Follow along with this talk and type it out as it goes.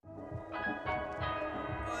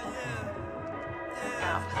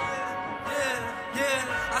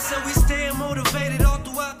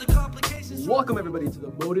Welcome everybody to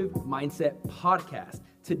the Motive Mindset Podcast.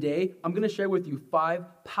 Today, I'm going to share with you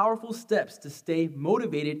 5 powerful steps to stay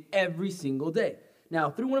motivated every single day. Now,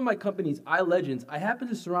 through one of my companies, iLegends, I happen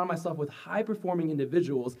to surround myself with high-performing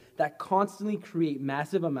individuals that constantly create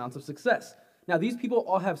massive amounts of success. Now, these people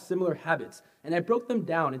all have similar habits, and I broke them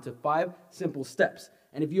down into 5 simple steps.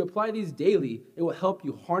 And if you apply these daily, it will help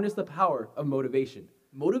you harness the power of motivation.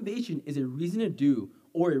 Motivation is a reason to do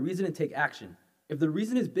or a reason to take action. If the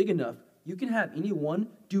reason is big enough, you can have anyone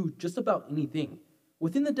do just about anything.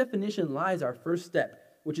 Within the definition lies our first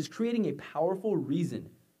step, which is creating a powerful reason.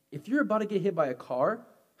 If you're about to get hit by a car,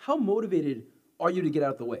 how motivated are you to get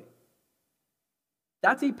out of the way?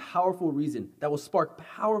 That's a powerful reason that will spark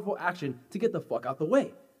powerful action to get the fuck out the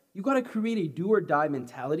way. You gotta create a do or die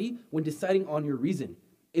mentality when deciding on your reason.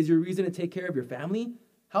 Is your reason to take care of your family?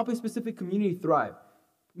 Help a specific community thrive?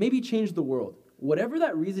 Maybe change the world? Whatever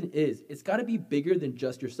that reason is, it's gotta be bigger than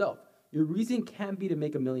just yourself. Your reason can't be to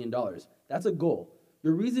make $1 million. That's a goal.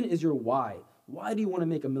 Your reason is your why. Why do you wanna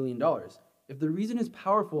make $1 million? If the reason is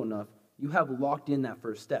powerful enough, you have locked in that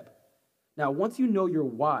first step. Now, once you know your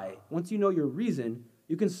why, once you know your reason,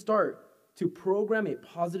 you can start to program a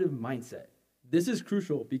positive mindset. This is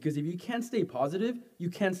crucial because if you can't stay positive, you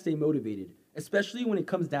can't stay motivated, especially when it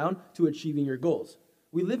comes down to achieving your goals.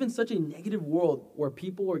 We live in such a negative world where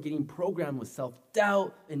people are getting programmed with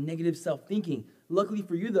self-doubt and negative self-thinking. Luckily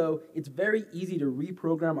for you though, it's very easy to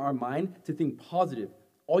reprogram our mind to think positive.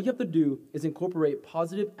 All you have to do is incorporate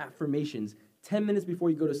positive affirmations 10 minutes before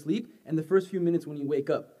you go to sleep and the first few minutes when you wake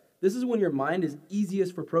up. This is when your mind is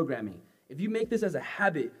easiest for programming. If you make this as a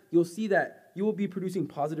habit, you'll see that you will be producing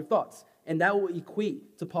positive thoughts, and that will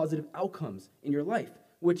equate to positive outcomes in your life,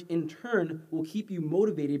 which in turn will keep you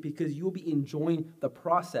motivated because you will be enjoying the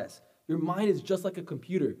process. Your mind is just like a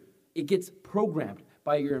computer. It gets programmed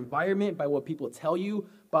by your environment, by what people tell you,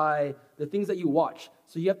 by the things that you watch.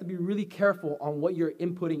 So you have to be really careful on what you're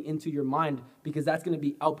inputting into your mind because that's going to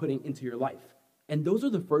be outputting into your life. And those are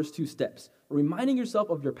the first 2 steps, reminding yourself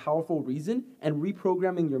of your powerful reason and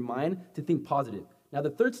reprogramming your mind to think positive. Now, the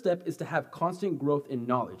third step is to have constant growth in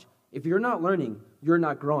knowledge. If you're not learning, you're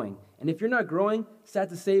not growing. And if you're not growing, sad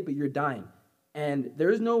to say, but you're dying. And there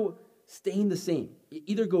is no staying the same. It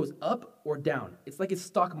either goes up or down. It's like a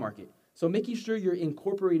stock market. So making sure you're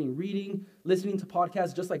incorporating reading, listening to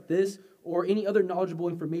podcasts just like this, or any other knowledgeable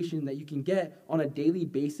information that you can get on a daily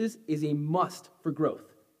basis is a must for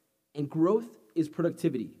growth. And growth is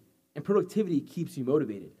productivity. And productivity keeps you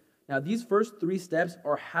motivated. Now, these first 3 steps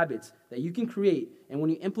are habits that you can create, and when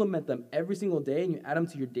you implement them every single day and you add them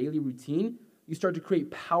to your daily routine, you start to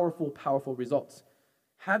create powerful results.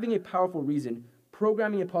 Having a powerful reason,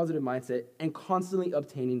 programming a positive mindset, and constantly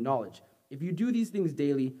obtaining knowledge. If you do these things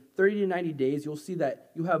daily, 30 to 90 days, you'll see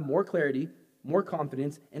that you have more clarity, more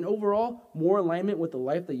confidence, and overall, more alignment with the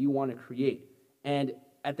life that you want to create. And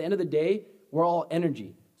at the end of the day, we're all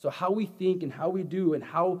energy. So how we think and how we do and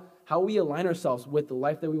how we align ourselves with the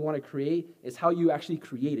life that we want to create is how you actually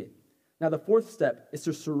create it. Now, the 4th step is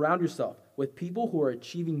to surround yourself with people who are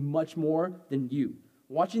achieving much more than you.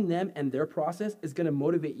 Watching them and their process is going to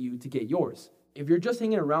motivate you to get yours. If you're just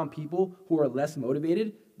hanging around people who are less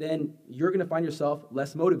motivated, then you're going to find yourself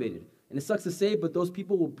less motivated. And it sucks to say, but those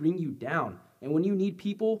people will bring you down. And when you need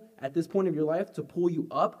people at this point of your life to pull you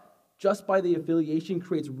up, just by the affiliation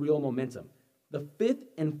creates real momentum. The 5th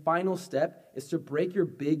and final step is to break your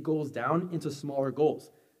big goals down into smaller goals.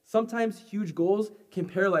 Sometimes huge goals can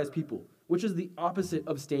paralyze people, which is the opposite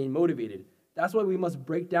of staying motivated. That's why we must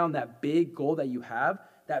break down that big goal that you have.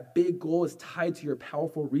 That big goal is tied to your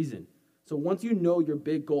powerful reason. So once you know your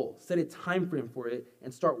big goal, set a time frame for it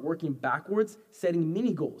and start working backwards, setting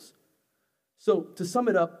mini goals. So to sum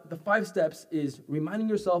it up, the 5 steps is reminding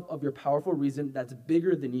yourself of your powerful reason that's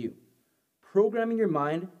bigger than you. Programming your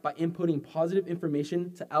mind by inputting positive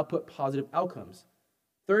information to output positive outcomes.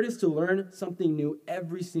 3rd is to learn something new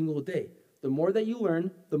every single day. The more that you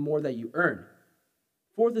learn, the more that you earn.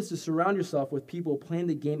 4th is to surround yourself with people playing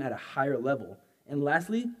the game at a higher level. And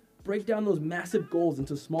lastly, break down those massive goals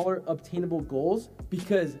into smaller, obtainable goals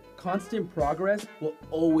because constant progress will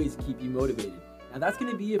always keep you motivated. Now that's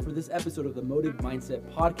going to be it for this episode of the Motive Mindset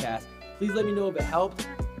Podcast. Please let me know if it helped.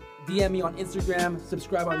 DM me on Instagram,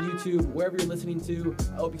 subscribe on YouTube, wherever you're listening to.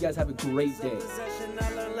 I hope you guys have a great day.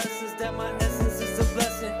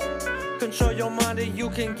 Control your mind and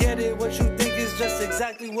you can get it. What you think is just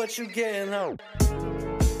exactly what you're getting. You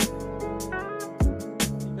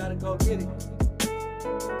gotta go get it.